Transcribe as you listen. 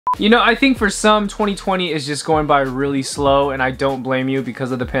You know, I think for some, 2020 is just going by really slow, and I don't blame you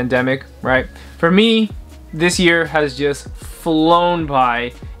because of the pandemic, right? For me, this year has just flown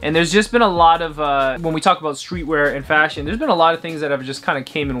by, and there's just been a lot of, when we talk about streetwear and fashion, there's been a lot of things that have just kind of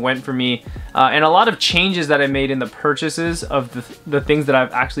came and went for me, and a lot of changes that I made in the purchases of the things that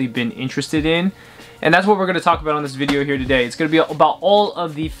I've actually been interested in. And that's what we're going to talk about on this video here today. It's going to be about all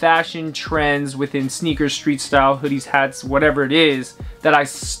of the fashion trends within sneakers, street style, hoodies, hats, whatever it is that I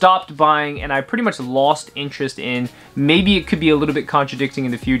stopped buying and I pretty much lost interest in. Maybe it could be a little bit contradicting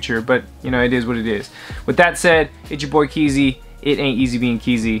in the future, but you know, it is what it is. With that said, it's your boy Keezy. It ain't easy being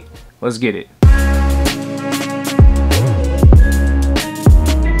Keezy. Let's get it.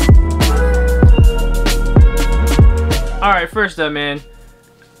 Alright, first up, man.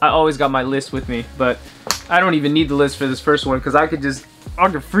 I always got my list with me, but I don't even need the list for this first one because I could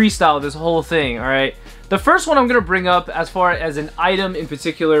freestyle this whole thing, alright? The first one I'm going to bring up as far as an item in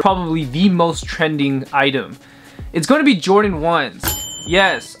particular, probably the most trending item. It's going to be Jordan 1s.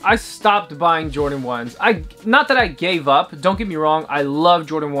 Yes, I stopped buying Jordan 1s. Not that I gave up, don't get me wrong, I love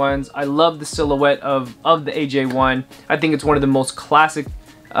Jordan 1s. I love the silhouette of the AJ1. I think it's one of the most classic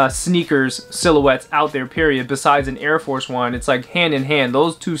sneakers silhouettes out there, period, besides an Air Force One. It's like hand in hand.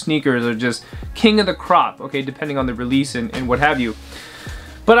 Those two sneakers are just king of the crop, okay, depending on the release and what have you.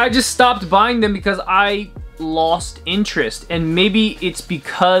 But I just stopped buying them because I lost interest, and maybe it's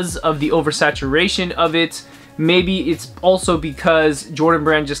because of the oversaturation of it. Maybe it's also because Jordan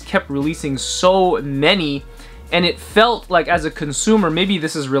Brand just kept releasing so many, and it felt like, as a consumer, maybe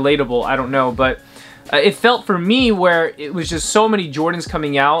this is relatable, I don't know, but it felt for me where it was just so many Jordans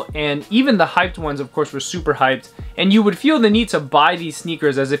coming out, and even the hyped ones, of course, were super hyped, and you would feel the need to buy these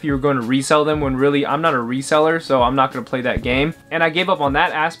sneakers as if you were going to resell them, when really I'm not a reseller, so I'm not going to play that game. And I gave up on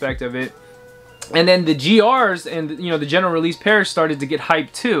that aspect of it. And then the GRs and, you know, the general release pairs started to get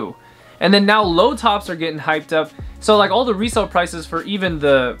hyped too. And then now low tops are getting hyped up. So like all the resale prices for even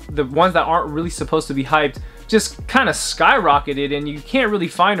the ones that aren't really supposed to be hyped just kind of skyrocketed, and you can't really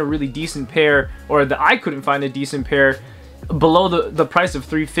find a really decent pair, or I couldn't find a decent pair below the price of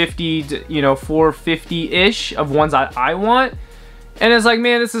 $350 to, you know, $450-ish of ones I want. And it's like,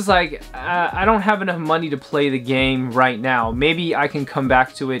 man, this is like, I don't have enough money to play the game right now. Maybe I can come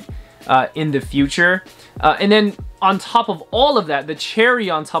back to it in the future. And then on top of all of that, the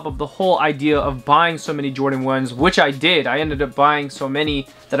cherry on top of the whole idea of buying so many Jordan 1s, which I did. I ended up buying so many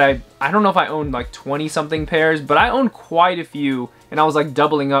that I don't know if I owned like 20 something pairs, but I owned quite a few, and I was like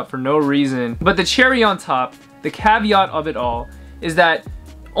doubling up for no reason. But the cherry on top, the caveat of it all, is that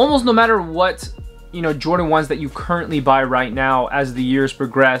almost no matter what, you know, Jordan 1s that you currently buy right now as the years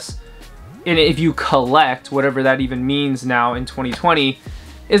progress, and if you collect, whatever that even means now in 2020,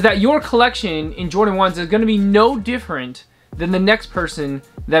 is that your collection in Jordan 1s is going to be no different than the next person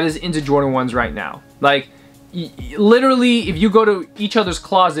that is into Jordan 1s right now. Like, literally, if you go to each other's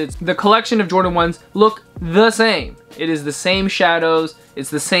closets, the collection of Jordan 1s look the same. It is the same shadows, it's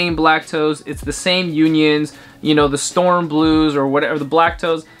the same black toes, it's the same unions, you know, the storm blues or whatever, the black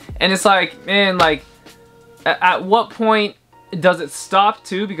toes. And it's like, man, like, at what point does it stop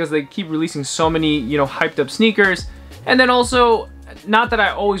too? Because they keep releasing so many, you know, hyped up sneakers. And then also, not that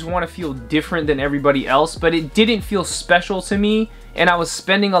I always want to feel different than everybody else, but it didn't feel special to me, and I was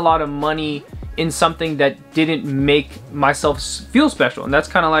spending a lot of money in something that didn't make myself feel special. And that's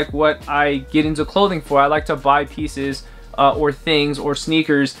kind of like what I get into clothing for. I like to buy pieces or things or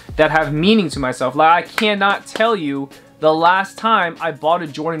sneakers that have meaning to myself. Like, I cannot tell you the last time I bought a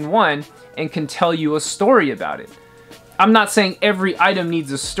Jordan 1 and can tell you a story about it. I'm not saying every item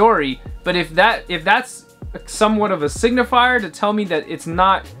needs a story, but if that's somewhat of a signifier to tell me that it's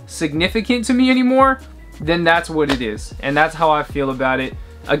not significant to me anymore, then that's what it is, and that's how I feel about it.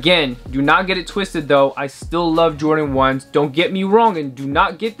 Again, do not get it twisted though, I still love Jordan 1s, don't get me wrong, and do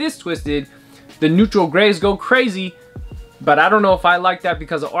not get this twisted. The neutral grays go crazy, but I don't know if I like that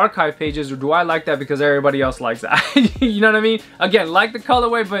because of archive pages, or do I like that because everybody else likes that? You know what I mean? Again, like the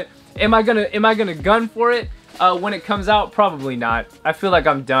colorway, but am I gonna gun for it when it comes out? Probably not. I feel like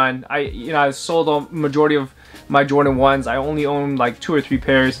I'm done. I sold a majority of my Jordan 1s. I only own like 2 or 3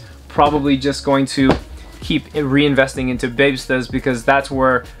 pairs. Probably just going to keep reinvesting into Babestas, because that's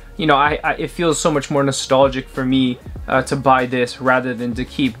where, you know, it feels so much more nostalgic for me to buy this rather than to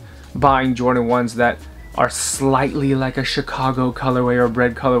keep buying Jordan 1s that are slightly like a Chicago colorway or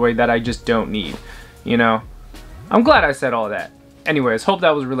bread colorway that I just don't need, you know? I'm glad I said all that. Anyways, hope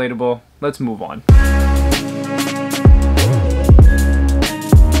that was relatable. Let's move on.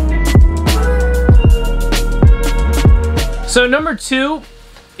 So number 2,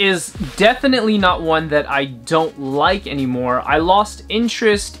 is definitely not one that I don't like anymore. I lost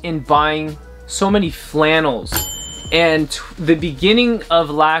interest in buying so many flannels. And the beginning of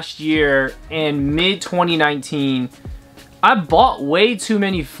last year and mid 2019, I bought way too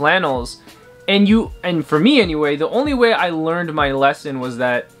many flannels. And for me anyway, the only way I learned my lesson was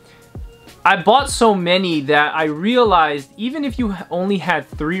that I bought so many that I realized even if you only had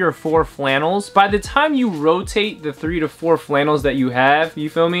 3 or 4 flannels, by the time you rotate the 3 to 4 flannels that you have, you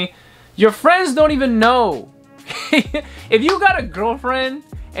feel me? Your friends don't even know. If you got a girlfriend,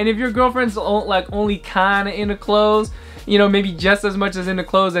 and if your girlfriend's like only kinda into clothes, you know, maybe just as much as into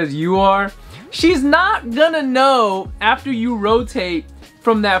clothes as you are, she's not gonna know after you rotate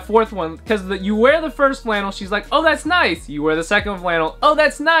from that 4th one, because you wear the 1st flannel, she's like, oh, that's nice. You wear the 2nd flannel, oh,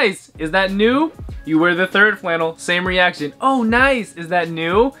 that's nice. Is that new? You wear the 3rd flannel, same reaction. Oh, nice. Is that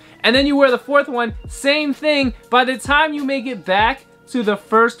new? And then you wear the 4th one, same thing. By the time you make it back to the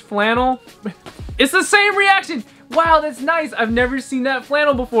 1st flannel, it's the same reaction. Wow, that's nice. I've never seen that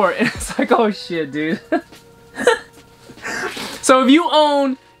flannel before. And it's like, oh shit, dude. So if you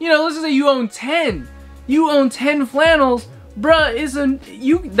own, you know, let's just say you own 10. You own 10 flannels.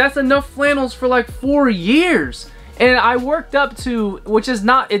 Bruh, that's enough flannels for like 4 years. And I worked up to, which is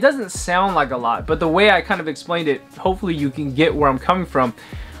not, it doesn't sound like a lot, but the way I kind of explained it, hopefully you can get where I'm coming from.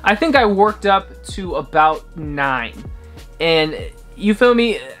 I think I worked up to about 9. And you feel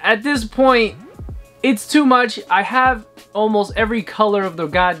me? At this point, it's too much. I have almost every color of the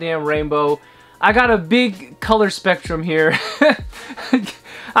goddamn rainbow. I got a big color spectrum here.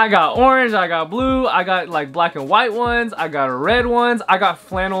 I got orange, I got blue, I got like black and white ones, I got red ones, I got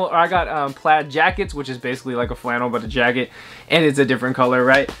flannel, or I got plaid jackets, which is basically like a flannel but a jacket, and it's a different color,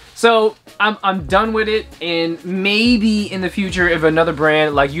 right? So I'm done with it, and maybe in the future if another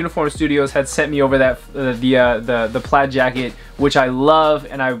brand like Uniform Studios had sent me over that the plaid jacket, which I love,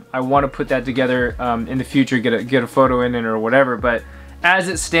 and I want to put that together in the future, get a photo in it or whatever. But as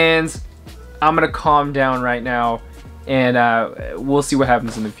it stands, I'm gonna calm down right now, and we'll see what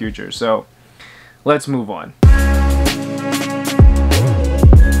happens in the future. So let's move on.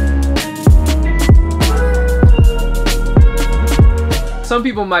 Some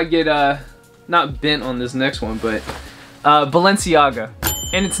people might get not bent on this next one, but Balenciaga.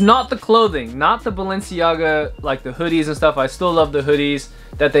 And it's not the clothing, not the Balenciaga, like the hoodies and stuff. I still love the hoodies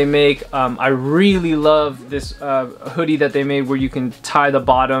that they make. I really love this hoodie that they made where you can tie the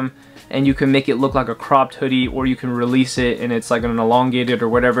bottom and you can make it look like a cropped hoodie, or you can release it and it's like an elongated or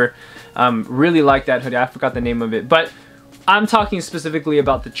whatever. Really like that hoodie. I forgot the name of it, but I'm talking specifically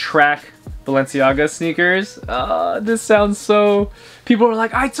about the track Balenciaga sneakers. This sounds so... People are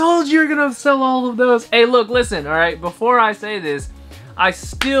like, I told you you're gonna sell all of those. Hey, look, listen, all right? Before I say this, I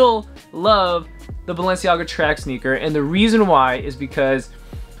still love the Balenciaga track sneaker, and the reason why is because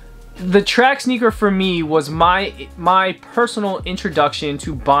the track sneaker for me was my personal introduction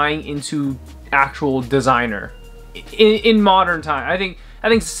to buying into actual designer in modern time. I think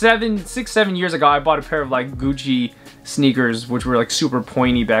 6-7 years ago I bought a pair of like Gucci sneakers, which were like super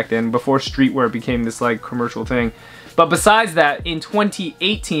pointy back then, before streetwear became this like commercial thing. But besides that, in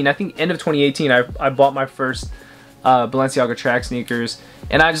 2018, I think end of 2018, I bought my first Balenciaga track sneakers,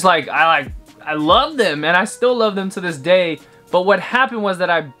 and I love them, and I still love them to this day. But what happened was that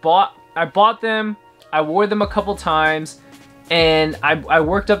I bought them, I wore them a couple times, and I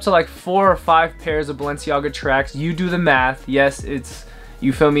worked up to like 4 or 5 pairs of Balenciaga tracks. You do the math. Yes,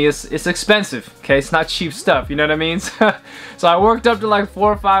 you feel me, it's expensive, okay? It's not cheap stuff, you know what I mean? So I worked up to like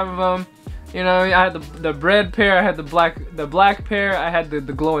 4 or 5 of them. You know, I had the red pair, I had the black pair, I had the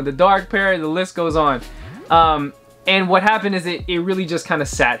glow in the dark pair, the list goes on. And what happened is it really just kind of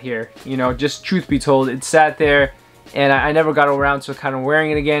sat here, you know, just truth be told, it sat there, and I never got around to kind of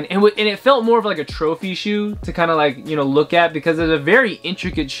wearing it again. And it felt more of like a trophy shoe to kind of like, you know, look at, because it's a very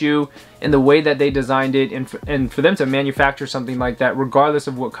intricate shoe in the way that they designed it, and for them to manufacture something like that, regardless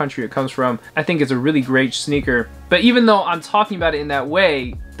of what country it comes from, I think it's a really great sneaker. But even though I'm talking about it in that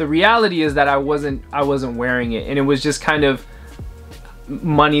way, the reality is that I wasn't wearing it, and it was just kind of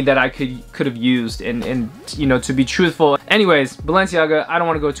money that I could have used, and you know, to be truthful. Anyways, Balenciaga, I don't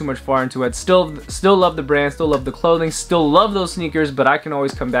want to go too much far into it. Still love the brand, still love the clothing, still love those sneakers, but I can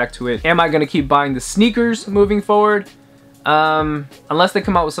always come back to it. Am I gonna keep buying the sneakers moving forward? Unless they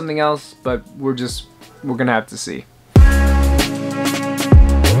come out with something else, but we're gonna have to see.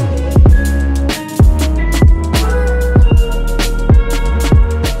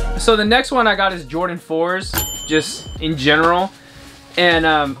 So the next one I got is Jordan 4s, just in general. And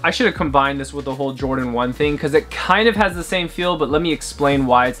I should have combined this with the whole Jordan 1 thing, because it kind of has the same feel, but let me explain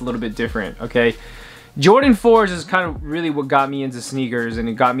why it's a little bit different, okay? Jordan 4s is kind of really what got me into sneakers, and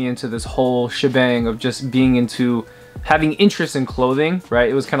it got me into this whole shebang of just being into having interest in clothing, right?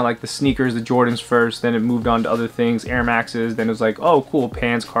 It was kind of like the sneakers, the Jordans first, then it moved on to other things, Air Maxes, then it was like, oh cool,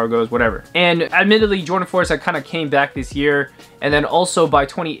 pants, cargos, whatever. And admittedly, Jordan 4s I kind of came back this year, and then also by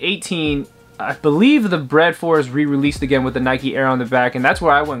 2018, I believe the Bred 4s re-released again with the Nike Air on the back, and that's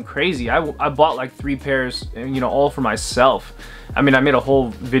where I went crazy. I bought like 3 pairs, you know, all for myself. I mean, I made a whole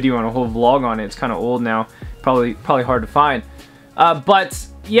video and a whole vlog on it. It's kind of old now, probably hard to find. But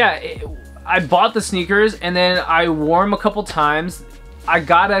yeah, I bought the sneakers and then I wore them a couple times. I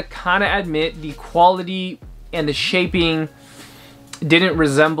gotta kind of admit the quality and the shaping didn't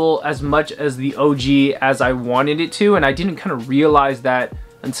resemble as much as the OG as I wanted it to, and I didn't kind of realize that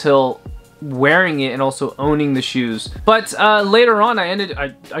until wearing it and also owning the shoes. But later on,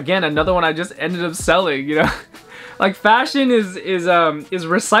 again, another one I just ended up selling, you know. Like, fashion is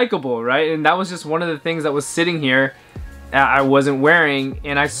recyclable, right? And that was just one of the things that was sitting here I wasn't wearing,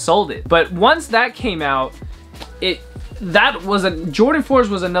 and I sold it. But once that came out, Jordan 4s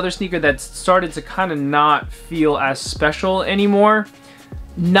was another sneaker that started to kind of not feel as special anymore.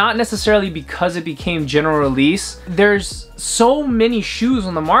 Not necessarily because it became general release. There's so many shoes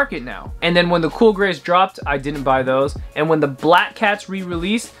on the market now. And then when the Cool Grays dropped, I didn't buy those. And when the Black Cats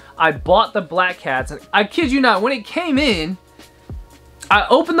re-released, I bought the Black Cats. And I kid you not, when it came in, I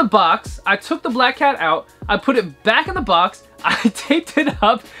opened the box, I took the Black Cat out, I put it back in the box, I taped it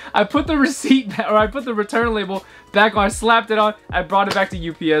up, I put the receipt, or I put the return label back on, I slapped it on, I brought it back to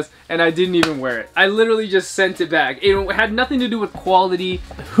UPS, and I didn't even wear it. I literally just sent it back. It had nothing to do with quality,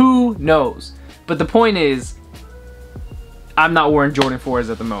 who knows? But the point is, I'm not wearing Jordan 4s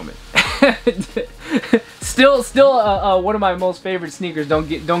at the moment. still one of my most favorite sneakers, don't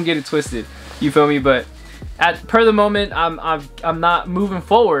get it twisted, you feel me? But per the moment, I'm not moving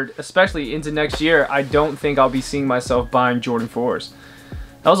forward, especially into next year. I don't think I'll be seeing myself buying Jordan 4s.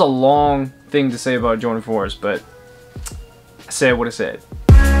 That was a long thing to say about Jordan 4s, but I said what I said.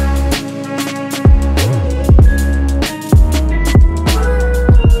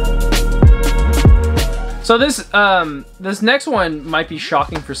 So this next one might be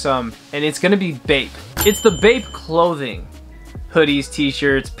shocking for some, and it's gonna be Bape. It's the Bape clothing. Hoodies,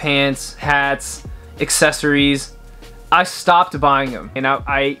 t-shirts, pants, hats, accessories. I stopped buying them, and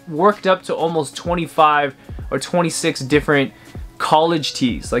I worked up to almost 25 or 26 different college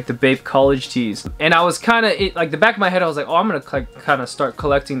tees, like the Bape college tees. And I was kind of, like, the back of my head, I was like, oh, I'm gonna kind of start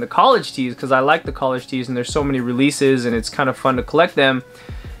collecting the college tees because I like the college tees and there's so many releases and it's kind of fun to collect them.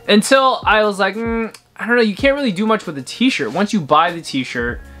 Until I was like, I don't know, you can't really do much with a t-shirt. Once you buy the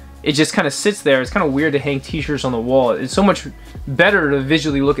t-shirt, it just kind of sits there. It's kind of weird to hang t-shirts on the wall. It's so much better to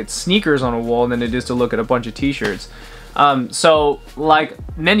visually look at sneakers on a wall than it is to look at a bunch of t-shirts. So like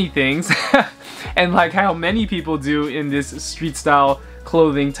many things, and like how many people do in this street style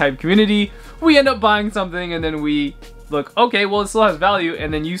clothing type community, we end up buying something and then we look, okay, well, it still has value,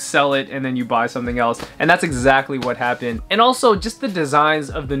 and then you sell it and then you buy something else. And that's exactly what happened. And also just the designs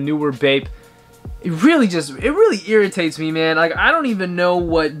of the newer Bape, it really irritates me, man. Like, I don't even know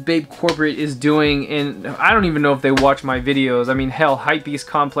what Bape Corporate is doing, and I don't even know if they watch my videos. I mean, hell, Hypebeast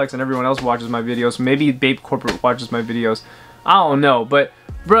Complex and everyone else watches my videos. Maybe Bape Corporate watches my videos. I don't know, but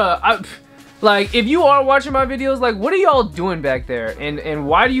bruh, like, if you are watching my videos, like, what are y'all doing back there? And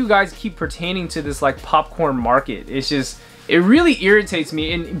why do you guys keep pertaining to this, like, popcorn market? It's just, it really irritates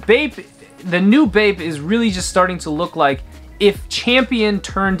me. And Bape, the new Bape is really just starting to look like if Champion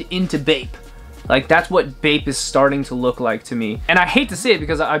turned into Bape. Like, that's what Bape is starting to look like to me. And I hate to say it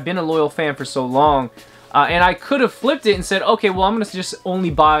because I've been a loyal fan for so long. And I could have flipped it and said, okay, well, I'm going to just only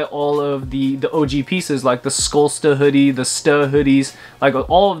buy all of the OG pieces, like the Skullsta hoodie, the Sta hoodies. Like,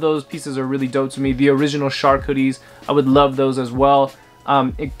 all of those pieces are really dope to me. The original Shark hoodies, I would love those as well.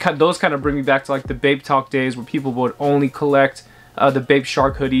 Those kind of bring me back to, like, the Bape Talk days where people would only collect the Bape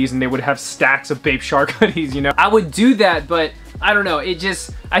Shark hoodies, and they would have stacks of Bape Shark hoodies, you know? I would do that, but I don't know,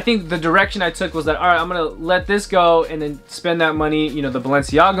 I think the direction I took was that, all right, I'm gonna let this go and then spend that money, you know, the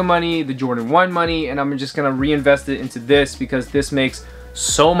Balenciaga money, the Jordan 1 money, and I'm just gonna reinvest it into this because this makes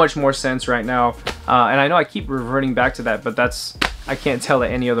so much more sense right now. And I know I keep reverting back to that, but I can't tell it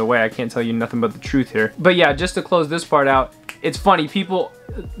any other way. I can't tell you nothing but the truth here. But yeah, just to close this part out, it's funny, people,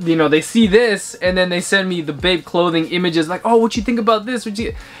 you know, they see this and then they send me the Bape clothing images like, oh, what you think about this?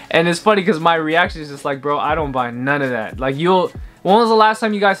 And it's funny because my reaction is just like, bro, I don't buy none of that. Like, when was the last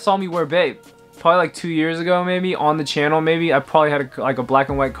time you guys saw me wear Bape? Probably like 2 years ago, maybe, on the channel, maybe. I probably had like a black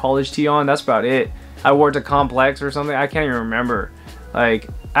and white college tee on. That's about it. I wore it to Complex or something. I can't even remember. Like,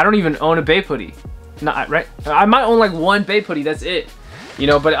 I don't even own a Bape hoodie. Not, right? I might own like one Bape hoodie, that's it. You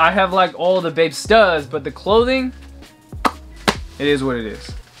know, but I have like all the babe studs, but the clothing, it is what it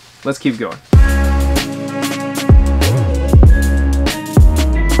is. Let's keep going.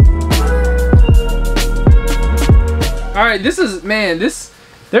 All right, this is, man,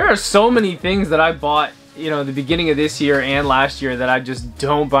 there are so many things that I bought, you know, the beginning of this year and last year that I just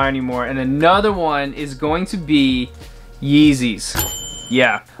don't buy anymore. And another one is going to be Yeezys.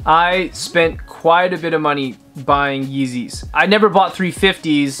 Yeah, I spent quite a bit of money buying Yeezys. I never bought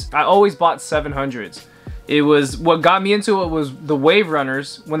 350s. I always bought 700s. It was, what got me into it was the Wave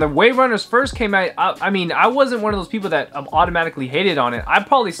Runners. When the Wave Runners first came out, I mean, I wasn't one of those people that automatically hated on it. I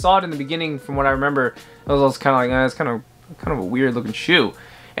probably saw it in the beginning from what I remember. I was kind of like, it's kind of a weird looking shoe.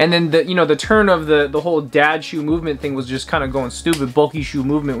 And then the, you know, the turn of the whole dad shoe movement thing was just kind of going stupid. Bulky shoe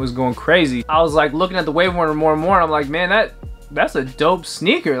movement was going crazy. I was like looking at the Wave Runner more and more. I'm like, man, that's a dope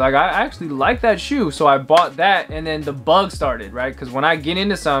sneaker. Like, I actually like that shoe. So I bought that, and then the bug started, right? Because when I get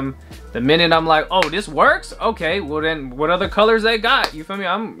into some, the minute I'm like, oh, this works? Okay, well then what other colors they got? You feel me?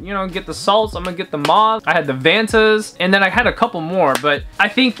 I'm, you know, get the salts, I'm gonna get the mauve. I had the Vantas, and then I had a couple more. But I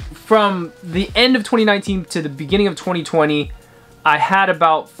think from the end of 2019 to the beginning of 2020, I had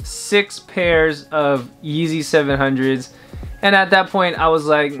about 6 pairs of Yeezy 700s. And at that point, I was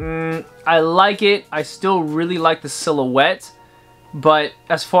like, I like it. I still really like the silhouette. But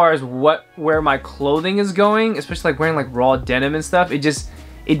as far as where my clothing is going, especially like wearing like raw denim and stuff, it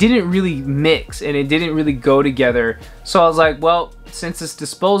didn't really mix and it didn't really go together. So I was like, well, since it's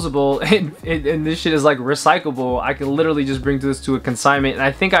disposable and this shit is like recyclable, I can literally just bring this to a consignment. And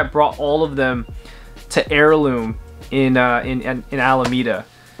I think I brought all of them to Heirloom in Alameda,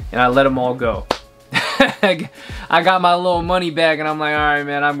 and I let them all go. I got my little money back, and I'm like, all right,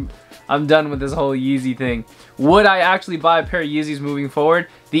 man, I'm done with this whole Yeezy thing. Would I actually buy a pair of Yeezys moving forward?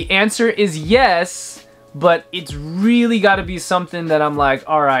 The answer is yes, but it's really got to be something that I'm like,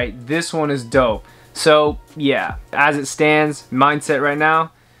 all right, this one is dope. So yeah, as it stands, mindset right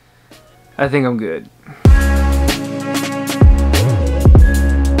now, I think I'm good.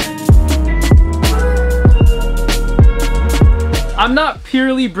 I'm not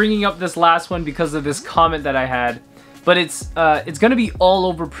purely bringing up this last one because of this comment that I had, but it's gonna be all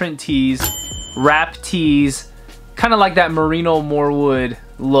over print tees, wrap tees, kind of like that Merino Morewood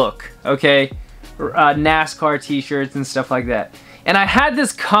look, okay? NASCAR t-shirts and stuff like that. And I had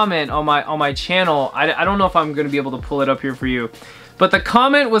this comment on my channel. I don't know if I'm gonna be able to pull it up here for you, but the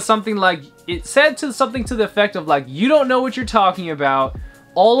comment was something like, it said something to the effect of like, you don't know what you're talking about.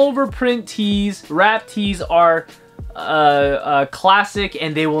 All over print tees, wrap tees are classic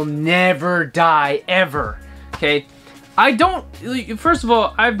and they will never die ever. Okay, I don't, first of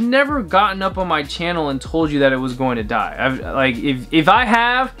all, I've never gotten up on my channel and told you that it was going to die. Like, if I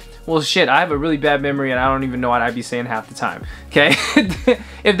have, well shit, I have a really bad memory and I don't even know what I'd be saying half the time. Okay,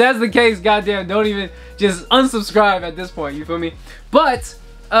 if that's the case, goddamn, don't even, just unsubscribe at this point, you feel me? But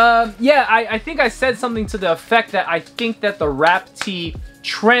yeah, I think I said something to the effect that I think that the wrap tee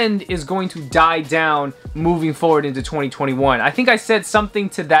trend is going to die down moving forward into 2021. I think I said something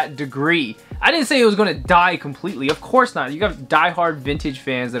to that degree. I didn't say it was going to die completely. Of course not. You got diehard vintage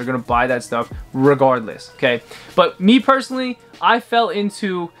fans that are going to buy that stuff regardless, okay? But me personally, I fell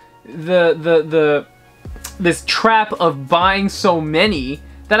into this trap of buying so many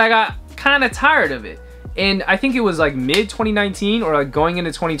that I got kind of tired of it. And I think it was like mid 2019 or like going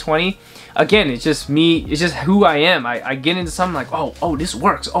into 2020. Again, it's just me, it's just who I am. I get into something like, oh, this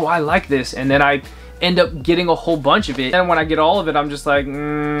works. Oh, I like this. And then I end up getting a whole bunch of it. And when I get all of it, I'm just like,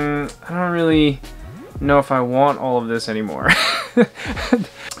 I don't really know if I want all of this anymore.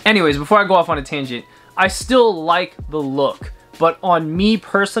 Anyways, before I go off on a tangent, I still like the look. But on me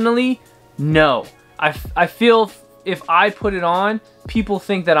personally, no. I feel if I put it on, people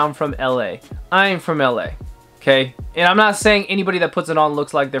think that I'm from LA. I am from LA, okay? And I'm not saying anybody that puts it on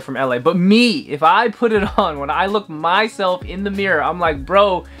looks like they're from LA, but me, if I put it on, when I look myself in the mirror, I'm like,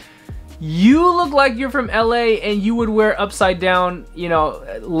 bro, you look like you're from LA and you would wear upside down, you know,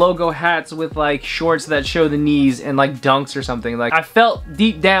 logo hats with like shorts that show the knees and like dunks or something. Like, I felt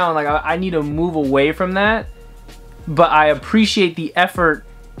deep down like I need to move away from that, but I appreciate the effort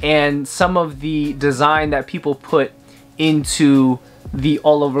and some of the design that people put into the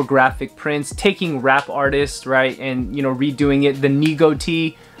all over graphic prints, taking rap artists, right, and, you know, redoing it. The Nego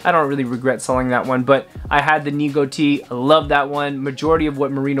tee, I don't really regret selling that one, but I had the Nego tee. I love that one. Majority of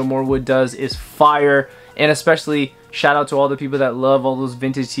what Merino Morewood does is fire, and especially shout out to all the people that love all those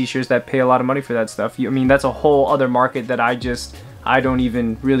vintage t-shirts that pay a lot of money for that stuff. I mean, that's a whole other market that I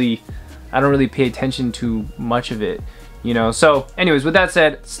don't really pay attention to much of it, you know. So anyways, with that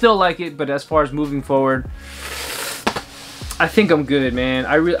said, still like it, but as far as moving forward, I think I'm good, man.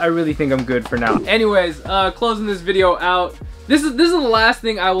 I really think I'm good for now. Anyways, closing this video out. This is the last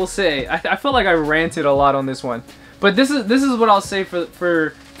thing I will say. I feel like I ranted a lot on this one, but this is what I'll say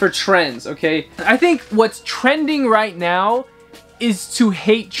for trends. Okay, I think what's trending right now is to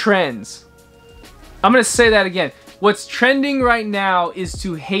hate trends. I'm gonna say that again. What's trending right now is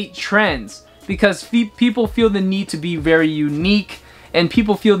to hate trends, because people feel the need to be very unique, and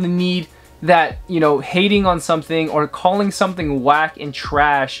people feel the need that, you know, hating on something or calling something whack and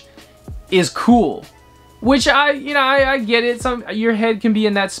trash is cool. Which I get it. Your head can be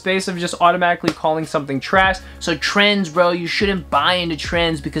in that space of just automatically calling something trash. So trends, bro, you shouldn't buy into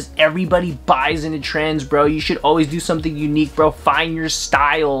trends because everybody buys into trends, bro. You should always do something unique, bro. Find your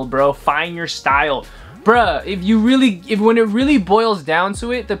style, bro. Find your style. Bruh, when it really boils down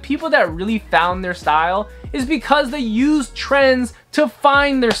to it, the people that really found their style is because they used trends to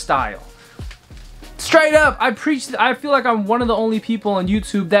find their style. Straight up, I feel like I'm one of the only people on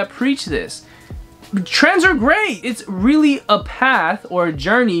YouTube that preach this. Trends are great. It's really a path or a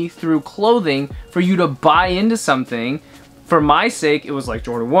journey through clothing for you to buy into something. For my sake, it was like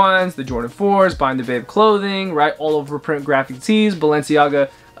Jordan 1s, the Jordan 4s, buying the Babe clothing, right? All over print graphic tees, Balenciaga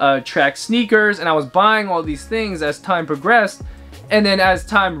track sneakers, and I was buying all these things as time progressed. And then as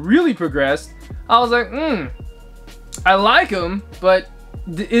time really progressed, I was like, I like them, but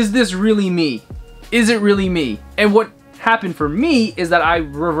is this really me? Is it really me? And what happened for me is that I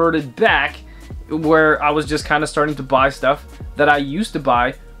reverted back where I was just kind of starting to buy stuff that I used to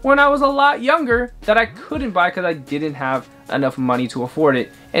buy when I was a lot younger that I couldn't buy because I didn't have enough money to afford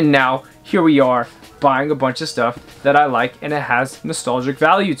it. And now here we are buying a bunch of stuff that I like, and it has nostalgic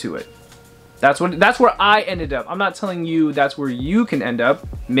value to it. That's where I ended up. I'm not telling you that's where you can end up.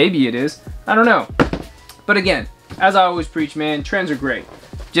 Maybe it is. I don't know. But again, as I always preach, man, trends are great.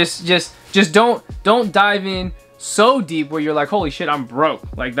 Just don't dive in so deep where you're like, holy shit, I'm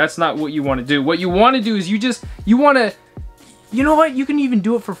broke. Like, that's not what you want to do. What you want to do is you want to, you know what? You can even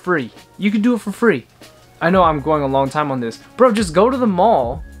do it for free. You can do it for free. I know I'm going a long time on this. Bro, just go to the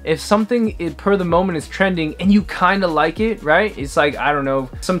mall. If something per the moment is trending and you kind of like it, right? It's like, I don't know,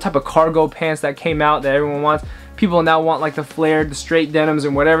 some type of cargo pants that came out that everyone wants. People now want like the flared, the straight denims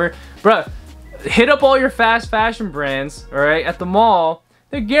and whatever. Bro, hit up all your fast fashion brands, all right, at the mall.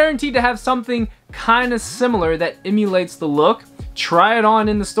 They're guaranteed to have something kind of similar that emulates the look. Try it on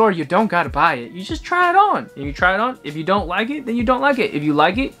in the store. You don't gotta buy it. You just try it on. And you try it on. If you don't like it, then you don't like it. If you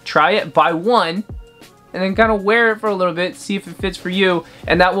like it, try it, buy one, and then kind of wear it for a little bit, see if it fits for you,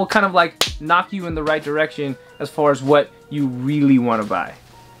 and that will kind of like knock you in the right direction as far as what you really want to buy.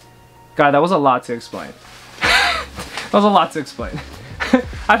 God, that was a lot to explain. That was a lot to explain.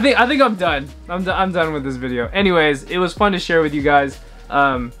 I think I'm done. I'm done with this video. Anyways, it was fun to share with you guys.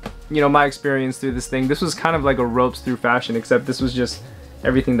 You know, my experience through this thing. This was kind of like a ropes through fashion, except this was just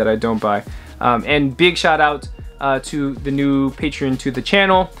everything that I don't buy. And big shout out to the new Patreon to the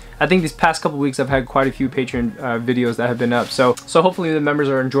channel. I think these past couple weeks I've had quite a few Patreon videos that have been up. So hopefully the members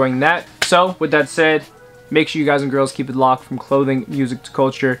are enjoying that. So with that said, make sure you guys and girls keep it locked from clothing, music to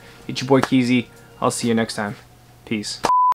culture. It's your boy Keezy. I'll see you next time. Peace.